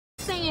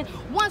saying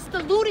once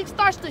the looting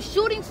starts, the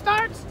shooting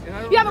starts.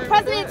 You have a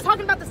president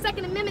talking about the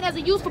Second Amendment as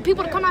a use for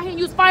people to come out here and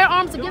use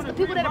firearms against the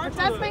people that are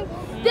protesting.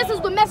 This is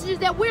the messages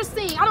that we're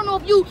seeing. I don't know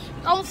if you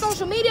on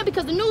social media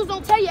because the news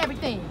don't tell you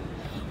everything.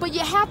 But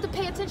you have to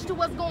pay attention to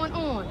what's going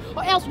on,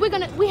 or else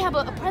we have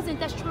a president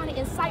that's trying to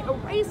incite a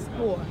race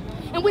war.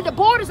 And when the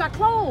borders are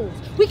closed,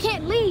 we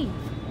can't leave.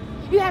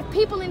 You have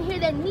people in here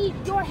that need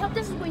your help.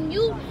 This is when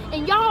you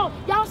and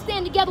y'all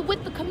stand together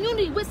with the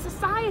community, with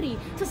society,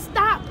 to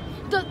stop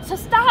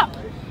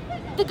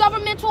the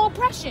governmental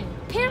oppression.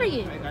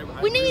 Period.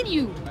 We need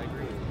you.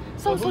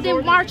 So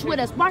then march with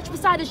us. March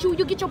beside us. You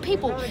get your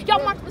people.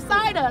 Y'all march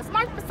beside us.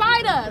 March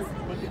beside us.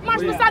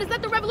 March beside us.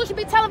 Let the revolution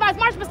be televised.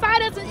 March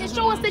beside us and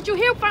show us that you're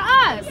here for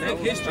us. Make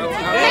history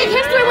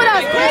with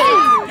us,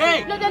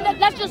 please.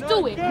 Let's just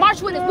do it.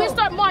 March with us. We'll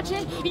start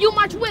marching, and you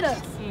march with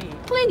us.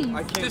 Please.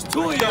 Just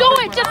do it. Do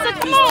it. Just to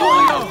come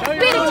on.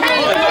 Be the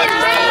change.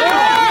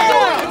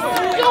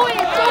 Do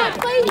it.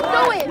 Please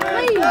do it.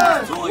 Please.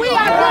 We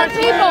are good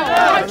people.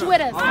 March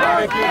with us.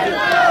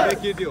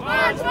 Make you a deal.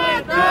 Because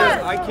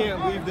I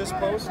can't leave this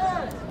post,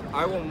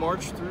 I will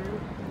march through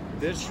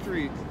this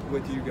street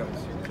with you guys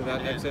to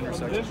that next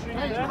intersection.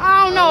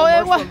 I don't know.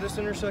 I will march from this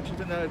intersection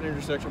to that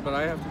intersection, but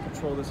I have to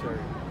control this area.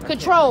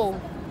 Control.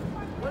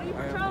 What are you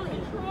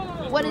controlling?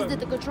 What is it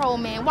to control,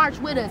 man? March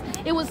with us.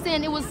 It will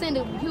send a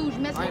huge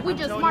message. We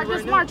just march.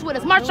 Just march with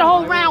us. March the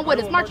whole round with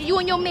us. March you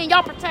and your men.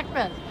 Y'all protect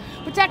us.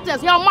 Protect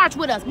us. Y'all march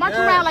with us. March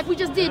around like we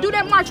just did. Do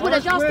that march with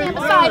us. Y'all stand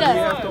beside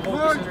us.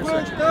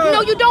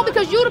 No, you don't,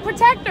 because you the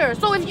protector.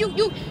 So if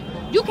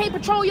you can't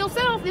patrol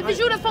yourself. If it's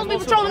you that's supposed to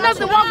be patrolling us,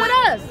 then walk with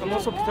us. I'm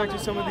also protecting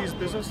some of these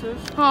businesses.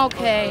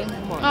 Okay.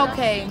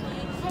 Okay.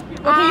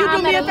 Well, can you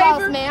do me a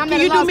favor? Can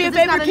you do me a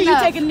favor? Can you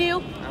take a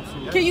kneel?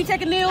 Can you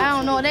take a kneel? I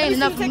don't know. They ain't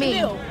enough for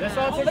me. Let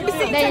me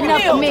see you They take ain't a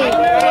enough for kneel. me. Thank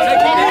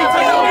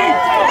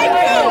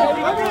you.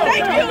 Let me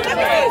see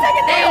you take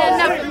a They kneel. ain't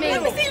enough for me.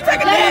 Let me see you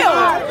take a kneel.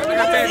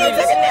 Let me see you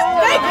take a kneel.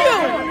 Thank you.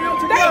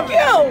 Thank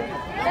you.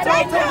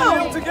 Thank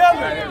you.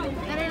 Together.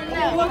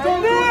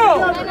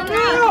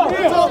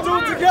 Let's all do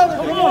it together.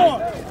 Come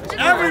on.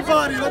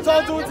 Everybody, let's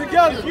all do it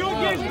together. If you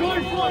against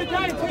George Floyd,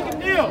 guys, take a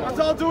kneel. Let's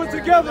all do it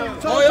together.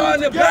 Oh, y'all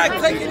in the back,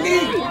 take a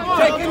knee.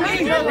 Take a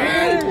knee.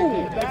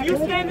 If you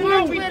stand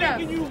up, we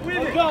taking you with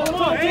it. Come on,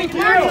 March with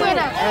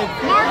us.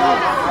 March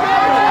with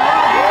us.